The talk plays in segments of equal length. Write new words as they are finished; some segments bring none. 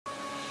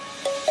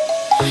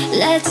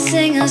Let's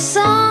sing a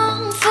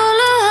song full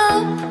of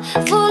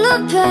hope, full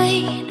of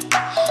pain.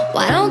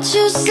 Why don't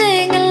you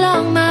sing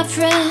along, my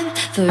friend?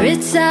 For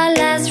it's our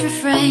last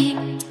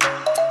refrain.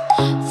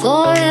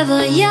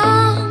 Forever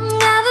young,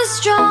 ever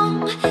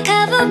strong,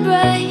 ever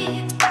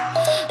brave.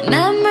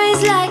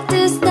 Memories like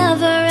this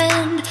never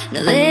end.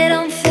 No, they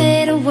don't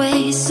fade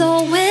away.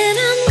 So when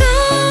I'm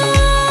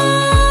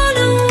gone,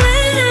 oh,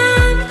 when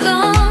I'm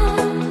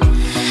gone,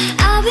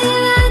 I'll be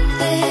right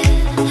there,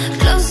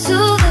 close to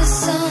the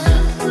sun.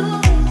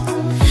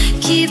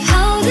 Keep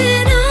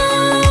holding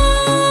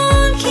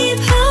on, keep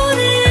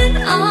holding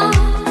on,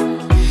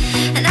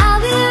 and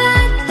I'll be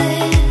right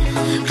there,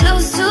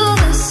 close to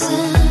the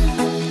sun,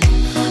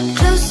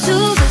 close to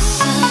the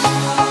sun.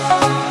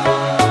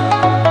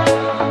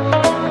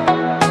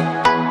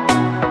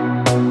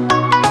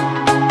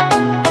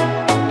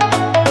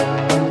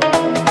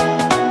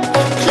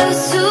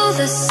 Close to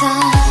the sun.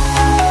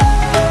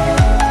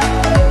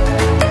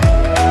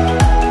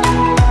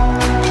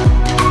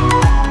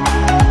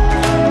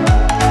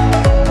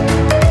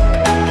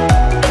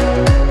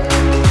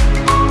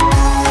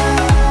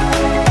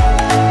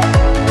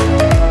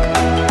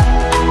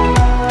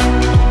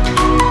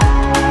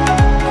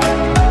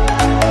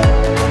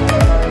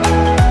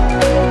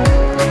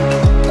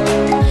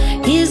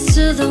 Here's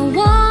to the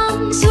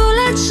ones who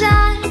let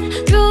shine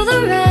through the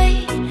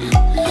rain,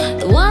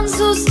 the ones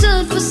who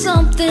stood for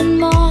something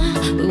more.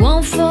 We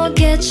won't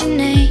forget your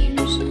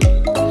names.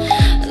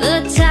 The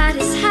tide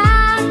is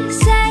high,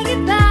 say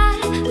goodbye,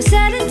 we're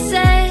setting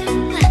sail,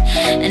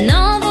 and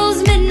all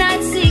those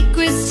midnight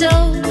secrets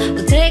told,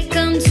 we'll take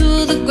them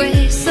to the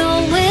grave. So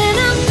when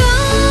I'm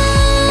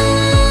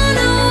gone,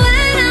 oh,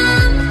 when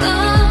I'm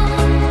gone,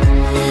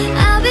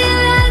 I'll be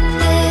right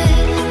there,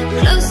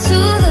 close to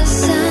the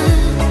sun.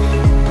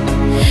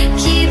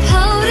 Keep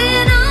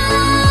holding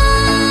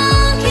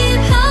on,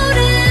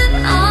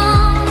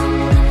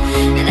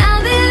 and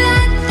I'll be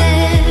right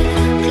there,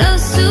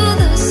 close to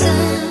the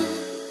sun,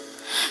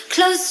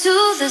 close to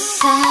the sun. Close to the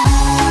sun.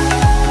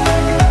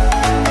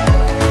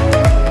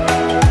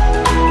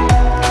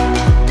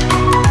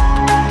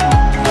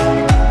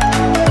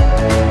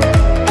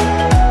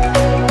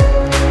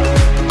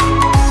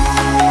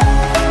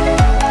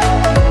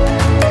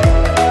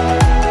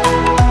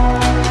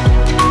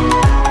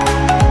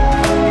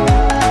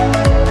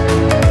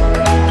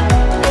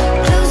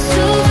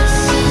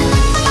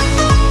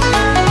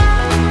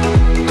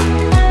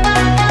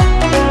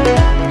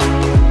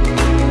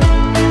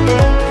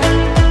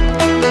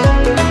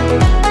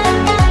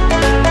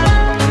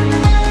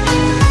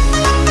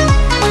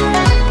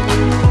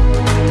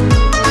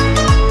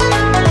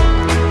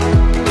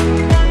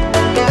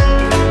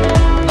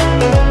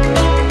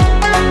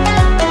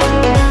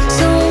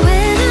 So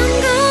when I'm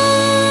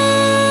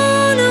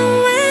gone, oh,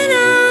 when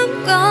I'm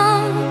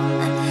gone,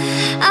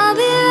 I'll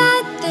be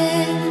right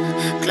there,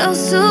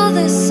 close to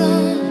the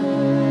sun.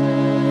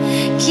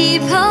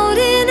 Keep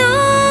holding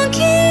on,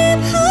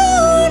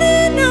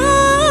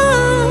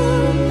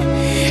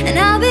 and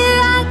I'll be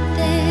right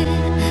there,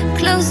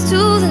 close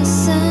to the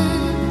sun,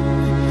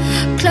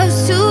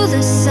 close to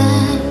the sun.